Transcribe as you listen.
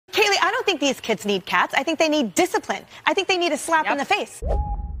don't think these kids need cats. I think they need discipline. I think they need a slap in the face.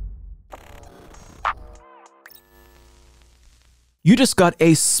 You just got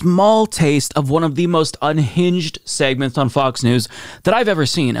a small taste of one of the most unhinged segments on Fox News that I've ever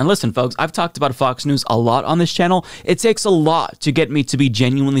seen. And listen, folks, I've talked about Fox News a lot on this channel. It takes a lot to get me to be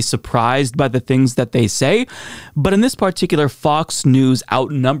genuinely surprised by the things that they say. But in this particular Fox News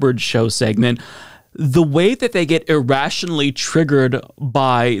Outnumbered show segment, the way that they get irrationally triggered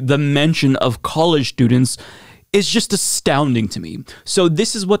by the mention of college students is just astounding to me. So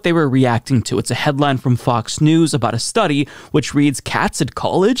this is what they were reacting to. It's a headline from Fox News about a study which reads, "Cats at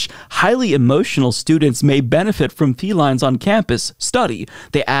college? Highly emotional students may benefit from felines on campus. Study."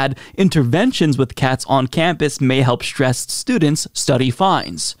 They add, "Interventions with cats on campus may help stressed students. Study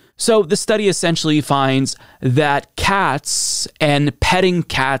finds." So the study essentially finds that cats and petting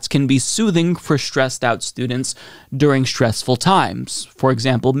cats can be soothing for stressed out students during stressful times. For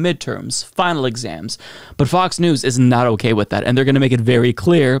example, midterms, final exams. But Fox News is not okay with that. And they're going to make it very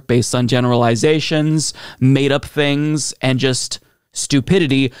clear, based on generalizations, made up things, and just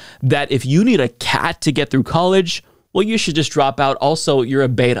stupidity, that if you need a cat to get through college, well, you should just drop out. Also, you're a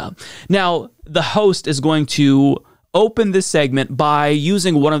beta. Now, the host is going to open this segment by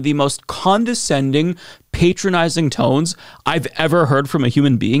using one of the most condescending, patronizing tones I've ever heard from a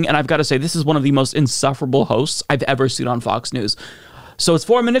human being. And I've got to say, this is one of the most insufferable hosts I've ever seen on Fox News. So it's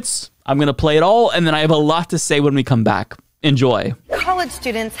 4 minutes. I'm going to play it all, and then I have a lot to say when we come back. Enjoy. College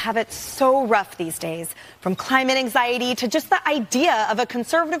students have it so rough these days, from climate anxiety to just the idea of a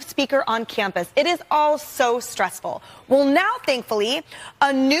conservative speaker on campus. It is all so stressful. Well, now, thankfully,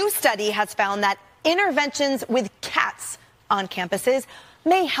 a new study has found that interventions with cats on campuses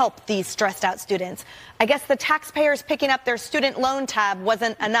may help these stressed out students. I guess the taxpayers picking up their student loan tab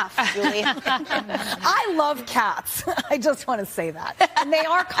wasn't enough, Julie. I love cats. I just want to say that. And they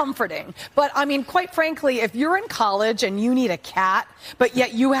are comforting. But, I mean, quite frankly, if you're in college and you need a cat, but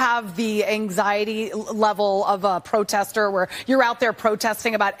yet you have the anxiety level of a protester where you're out there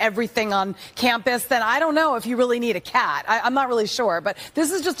protesting about everything on campus, then I don't know if you really need a cat. I'm not really sure. But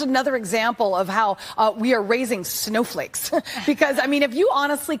this is just another example of how we are raising snowflakes. Because, I mean, if you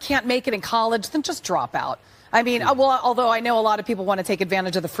honestly can't make it in college, then just drop out. I mean, well, although I know a lot of people want to take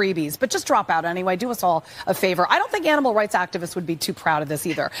advantage of the freebies, but just drop out anyway. Do us all a favor. I don't think animal rights activists would be too proud of this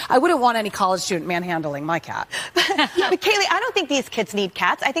either. I wouldn't want any college student manhandling my cat. But Kaylee, I don't think these kids need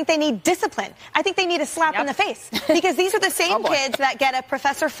cats. I think they need discipline. I think they need a slap in the face. Because these are the same kids that get a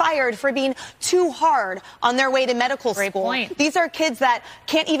professor fired for being too hard on their way to medical school. Point. These are kids that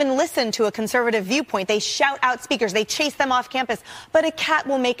can't even listen to a conservative viewpoint. They shout out speakers. They chase them off campus. But a cat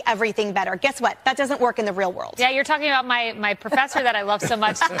will make everything better. Guess what? That doesn't work in the real world. Yeah, you're talking about my professor that I love so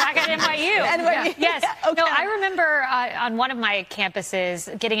much back at NYU. NYU. Yes. Yeah, okay. No, I remember on one of my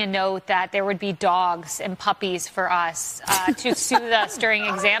campuses getting a note that there would be dogs and puppies for us to soothe us during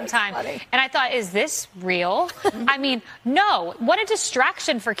exam time. Funny. And I thought, is this real? I mean, no. What a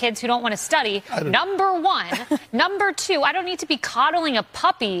distraction for kids who don't want to study. Number one. Number two, I don't need to be coddling a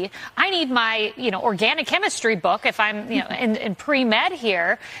puppy. I need my, organic chemistry book if I'm, in pre-med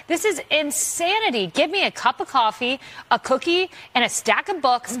here. This is insanity. Give me a cup of coffee, a cookie, and a stack of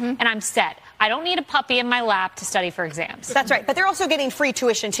books, and I'm set. I don't need a puppy in my lap to study for exams. That's right. But they're also getting free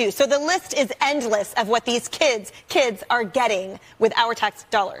tuition, too. So the list is endless of what these kids are getting with our tax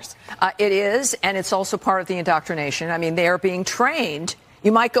dollars. It is, and it's also part of the indoctrination. I mean, they are being trained.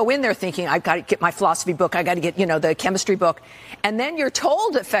 You might go in there thinking, I've got to get my philosophy book, I got to get, the chemistry book. And then you're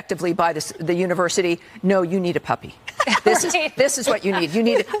told effectively by the university, no, you need a puppy. This is what you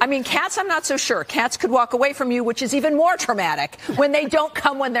need. I mean, cats, I'm not so sure. Cats could walk away from you, which is even more traumatic when they don't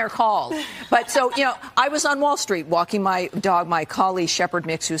come when they're called. But so, I was on Wall Street walking my dog, my collie Shepherd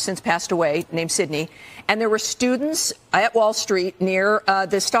mix, who's since passed away, named Sydney. And there were students at Wall Street near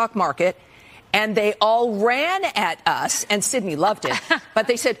the stock market. And they all ran at us, and Sydney loved it. But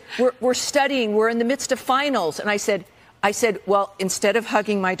they said, we're studying, we're in the midst of finals. And I said, well, instead of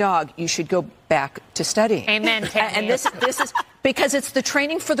hugging my dog, you should go back to studying. Amen, Tammy. And this is because it's the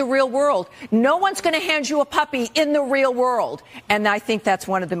training for the real world. No one's going to hand you a puppy in the real world. And I think that's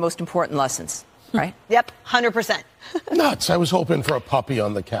one of the most important lessons, right? Yep, 100%. Nuts. I was hoping for a puppy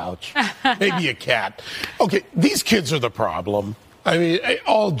on the couch. Maybe a cat. Okay, these kids are the problem. I mean,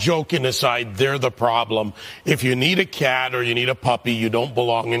 all joking aside, they're the problem. If you need a cat or you need a puppy, you don't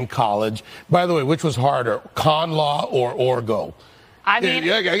belong in college. By the way, which was harder, con law or orgo? I mean,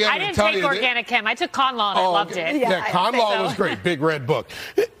 I didn't take organic chem. I took con law and I loved it. Yeah, con law was great. Big red book.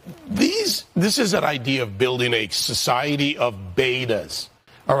 This is an idea of building a society of betas.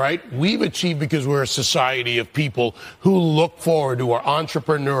 All right. We've achieved because we're a society of people who look forward, who are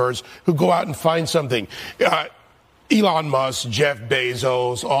entrepreneurs, who go out and find something. Elon Musk, Jeff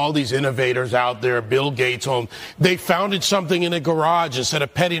Bezos, all these innovators out there, Bill Gates, they founded something in a garage. Instead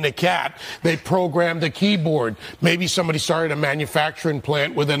of petting a cat, they programmed a keyboard. Maybe somebody started a manufacturing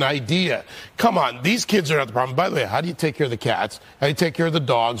plant with an idea. Come on, these kids are not the problem. By the way, how do you take care of the cats? How do you take care of the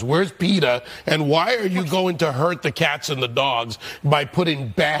dogs? Where's PETA? And why are you going to hurt the cats and the dogs by putting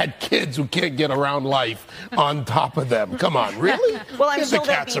bad kids who can't get around life on top of them? Come on, really? Well, I'm Give sure the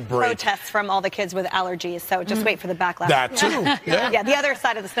there'll cats be a break. protests from all the kids with allergies, so just wait for the backlash. That too. Yeah, the other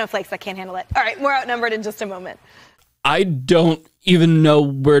side of the snowflakes that can't handle it. All right, more Outnumbered in just a moment. I don't even know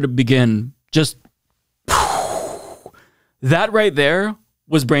where to begin. Just that right there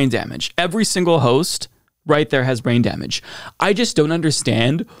was brain damage. Every single host right there has brain damage. I just don't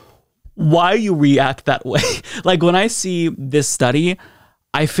understand why you react that way. Like when I see this study,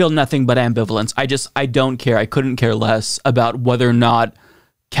 I feel nothing but ambivalence. I don't care. I couldn't care less about whether or not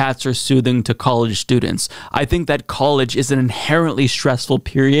cats are soothing to college students. I think that college is an inherently stressful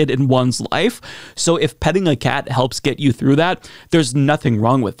period in one's life. So if petting a cat helps get you through that, there's nothing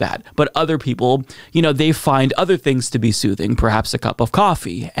wrong with that. But other people, they find other things to be soothing, perhaps a cup of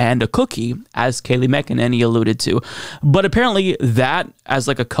coffee and a cookie, as Kaylee McEnany alluded to. But apparently that, as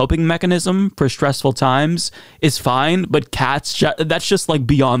like a coping mechanism for stressful times, is fine. But cats, that's just like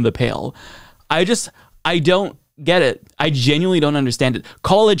beyond the pale. I don't get it. I genuinely don't understand it.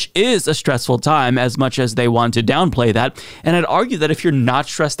 College is a stressful time as much as they want to downplay that. And I'd argue that if you're not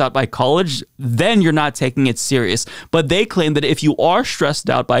stressed out by college, then you're not taking it serious. But they claim that if you are stressed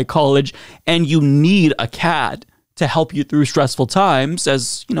out by college and you need a cat to help you through stressful times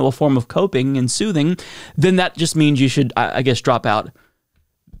as, a form of coping and soothing, then that just means you should, I guess, drop out.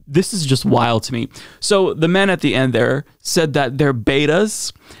 This is just wild to me. So the man at the end there said that they're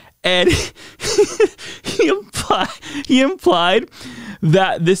betas, and he implied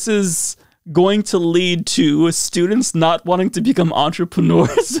that this is going to lead to students not wanting to become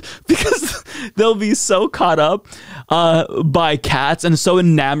entrepreneurs because they'll be so caught up by cats and so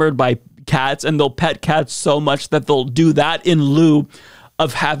enamored by cats, and they'll pet cats so much that they'll do that in lieu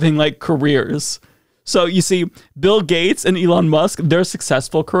of having like careers. So you see, Bill Gates and Elon Musk, they're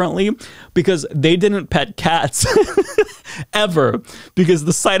successful currently because they didn't pet cats ever, because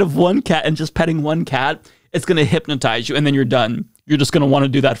the sight of one cat and just petting one cat, it's going to hypnotize you and then you're done. You're just going to want to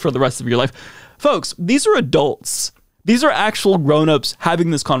do that for the rest of your life. Folks, these are adults. These are actual grown-ups having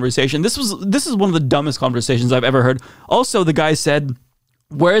this conversation. This is one of the dumbest conversations I've ever heard. Also, the guy said,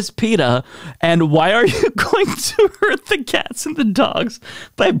 "Where's PETA? And why are you going to hurt the cats and the dogs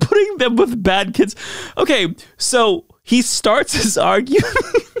by putting them with bad kids?" Okay, so he starts his argument.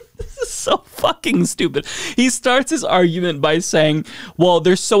 This is so fucking stupid. He starts his argument by saying, well,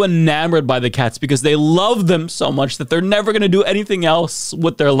 they're so enamored by the cats because they love them so much that they're never going to do anything else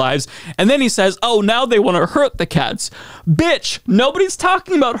with their lives. And then he says, oh, now they want to hurt the cats. Bitch, nobody's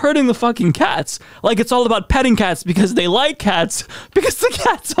talking about hurting the fucking cats. Like it's all about petting cats because they like cats, because the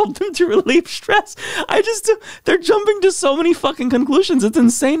cats help them to relieve stress. They're jumping to so many fucking conclusions. It's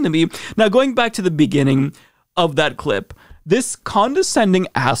insane to me. Now, going back to the beginning of that clip, this condescending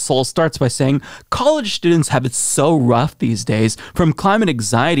asshole starts by saying college students have it so rough these days, from climate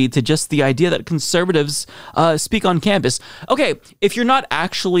anxiety to just the idea that conservatives speak on campus. Okay, if you're not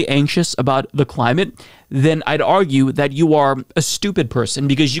actually anxious about the climate, then I'd argue that you are a stupid person,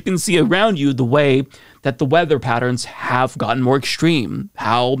 because you can see around you the way that the weather patterns have gotten more extreme,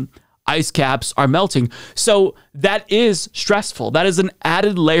 how ice caps are melting. So that is stressful. That is an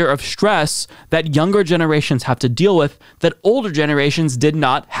added layer of stress that younger generations have to deal with that older generations did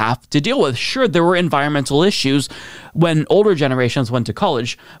not have to deal with. Sure, there were environmental issues when older generations went to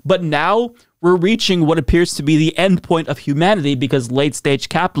college, but now we're reaching what appears to be the end point of humanity, because late-stage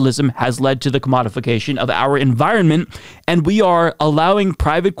capitalism has led to the commodification of our environment, and we are allowing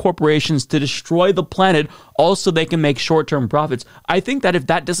private corporations to destroy the planet all so they can make short-term profits. I think that if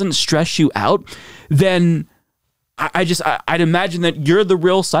that doesn't stress you out, then I'd imagine that you're the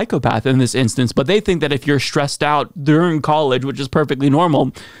real psychopath in this instance. But they think that if you're stressed out during college, which is perfectly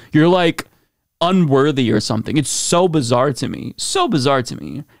normal, you're like unworthy or something. It's so bizarre to me. So bizarre to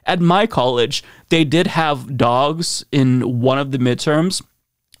me. At my college, they did have dogs in one of the midterms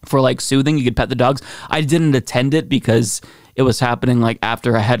for like soothing. You could pet the dogs. I didn't attend it because it was happening like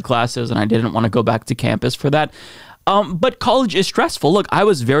after I had classes and I didn't want to go back to campus for that. But college is stressful. Look, I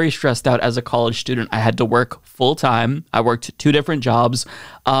was very stressed out as a college student. I had to work full time. I worked 2 different jobs.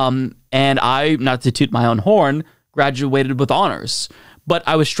 And I, not to toot my own horn, graduated with honors. But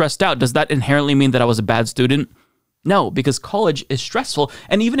I was stressed out. Does that inherently mean that I was a bad student? No, because college is stressful.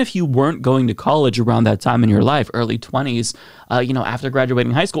 And even if you weren't going to college around that time in your life, early 20s, after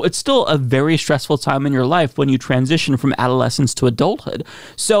graduating high school, it's still a very stressful time in your life when you transition from adolescence to adulthood.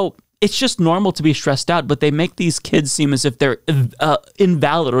 So it's just normal to be stressed out, but they make these kids seem as if they're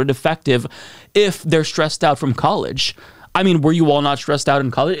invalid or defective if they're stressed out from college. I mean, were you all not stressed out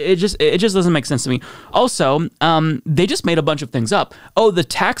in college? It just doesn't make sense to me. Also, they just made a bunch of things up. Oh, the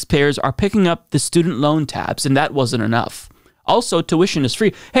taxpayers are picking up the student loan tabs, and that wasn't enough. Also, tuition is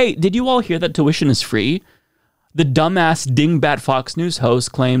free. Hey, did you all hear that tuition is free? The dumbass dingbat Fox News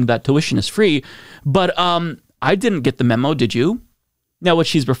host claimed that tuition is free, but I didn't get the memo, did you? Now, what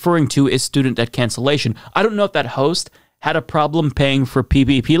she's referring to is student debt cancellation. I don't know if that host had a problem paying for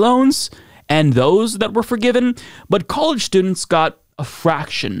PPP loans and those that were forgiven, but college students got a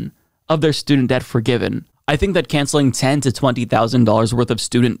fraction of their student debt forgiven. I think that canceling $10,000 to $20,000 worth of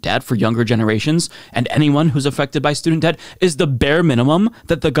student debt for younger generations and anyone who's affected by student debt is the bare minimum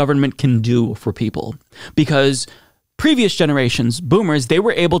that the government can do for people. Because previous generations, boomers, they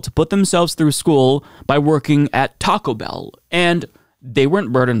were able to put themselves through school by working at Taco Bell, and they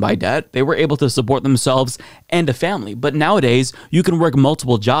weren't burdened by debt. They were able to support themselves and a family. But nowadays, you can work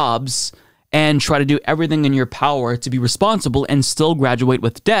multiple jobs and try to do everything in your power to be responsible and still graduate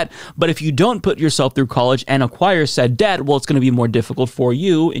with debt. But if you don't put yourself through college and acquire said debt, well, it's going to be more difficult for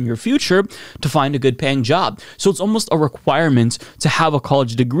you in your future to find a good paying job. So it's almost a requirement to have a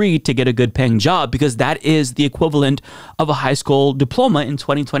college degree to get a good paying job, because that is the equivalent of a high school diploma in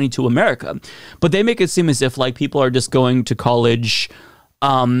 2022 America. But they make it seem as if like people are just going to college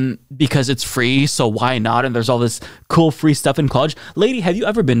because it's free, so why not? And there's all this cool free stuff in college. Lady, have you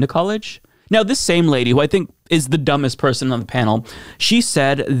ever been to college? Now, this same lady, who I think is the dumbest person on the panel, she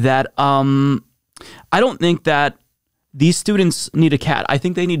said that I don't think that these students need a cat. I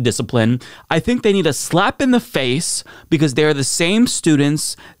think they need discipline. I think they need a slap in the face, because they're the same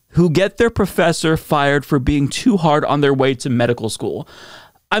students who get their professor fired for being too hard on their way to medical school.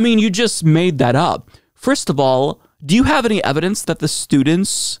 I mean, you just made that up. First of all, do you have any evidence that the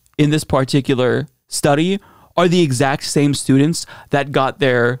students in this particular study are the exact same students that got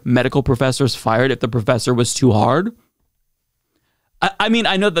their medical professors fired if the professor was too hard? I mean,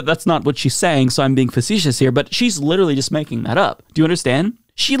 I know that that's not what she's saying, so I'm being facetious here, but she's literally just making that up. Do you understand?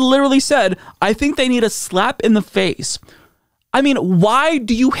 She literally said, I think they need a slap in the face. I mean, why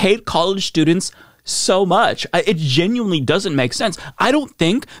do you hate college students so much? It genuinely doesn't make sense. I don't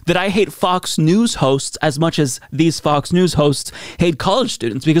think that I hate Fox News hosts as much as these Fox News hosts hate college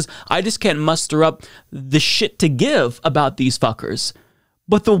students, because I just can't muster up the shit to give about these fuckers.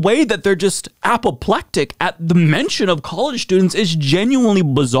 But the way that they're just apoplectic at the mention of college students is genuinely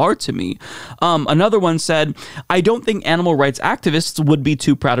bizarre to me. Another one said, I don't think animal rights activists would be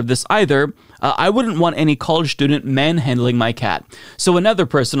too proud of this either. I wouldn't want any college student manhandling my cat. So another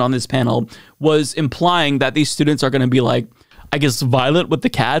person on this panel was implying that these students are going to be like, I guess, violent with the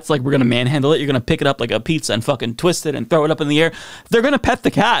cats. Like, we're going to manhandle it. You're going to pick it up like a pizza and fucking twist it and throw it up in the air. They're going to pet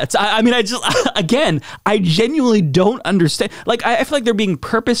the cats. I mean, I genuinely don't understand. Like, I feel like they're being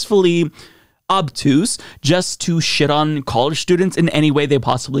purposefully obtuse just to shit on college students in any way they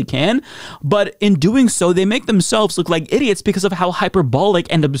possibly can. But in doing so, they make themselves look like idiots because of how hyperbolic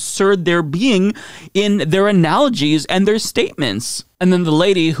and absurd they're being in their analogies and their statements. And then the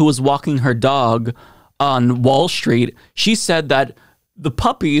lady who was walking her dog on Wall Street, she said that the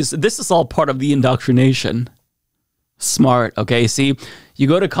puppies, this is all part of the indoctrination. Smart, okay? See, you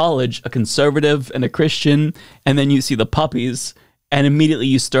go to college, a conservative and a Christian, and then you see the puppies, and immediately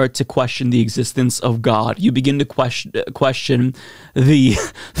you start to question the existence of God. You begin to question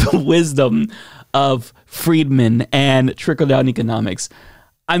the wisdom of Friedman and trickle-down economics.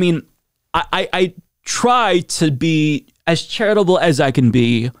 I mean, I try to be as charitable as I can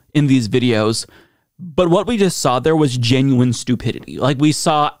be in these videos, but what we just saw there was genuine stupidity. Like, we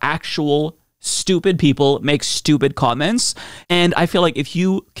saw actual stupid people make stupid comments. And I feel like if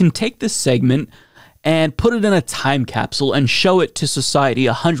you can take this segment and put it in a time capsule and show it to society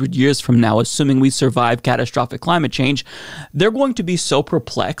 100 years from now, assuming we survive catastrophic climate change, they're going to be so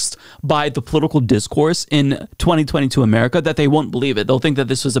perplexed by the political discourse in 2022 America that they won't believe it. They'll think that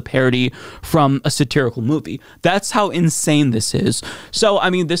this was a parody from a satirical movie. That's how insane this is. So, I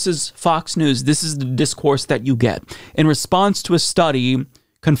mean, this is Fox News. This is the discourse that you get. In response to a study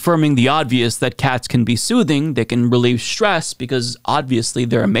confirming the obvious that cats can be soothing, they can relieve stress because obviously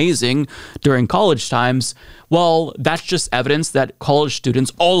they're amazing during college times. Well, that's just evidence that college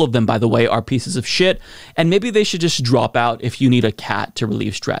students, all of them, by the way, are pieces of shit, and maybe they should just drop out if you need a cat to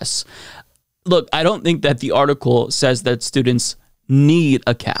relieve stress. Look, I don't think that the article says that students need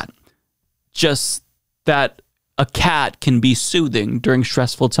a cat, just that a cat can be soothing during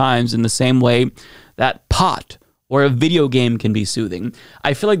stressful times in the same way that pot or a video game can be soothing.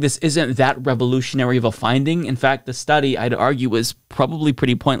 I feel like this isn't that revolutionary of a finding. In fact, the study, I'd argue, is probably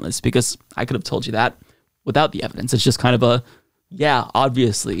pretty pointless because I could have told you that without the evidence. It's just kind of a, yeah,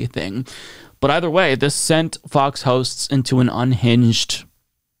 obviously thing. But either way, this sent Fox hosts into an unhinged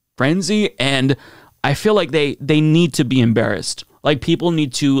frenzy, and I feel like they need to be embarrassed. Like, people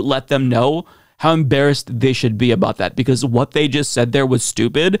need to let them know how embarrassed they should be about that, because what they just said there was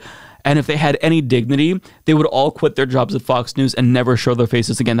stupid. And if they had any dignity, they would all quit their jobs at Fox News and never show their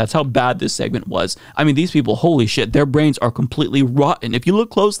faces again. That's how bad this segment was. I mean, these people, holy shit, their brains are completely rotten. If you look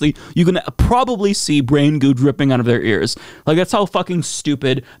closely, you can probably see brain goo dripping out of their ears. Like, that's how fucking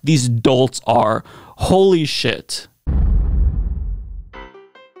stupid these dolts are. Holy shit.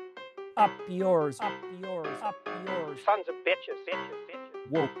 Up yours, up yours, up yours. Sons of bitches, bitches, bitches.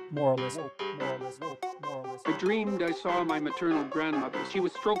 Woke moralism, moralism, woke moralism. I dreamed I saw my maternal grandmother. She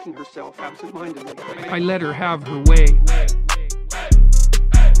was stroking herself absent-mindedly. I let her have her way.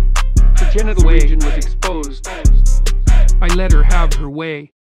 Her genital region was exposed. I let her have her way.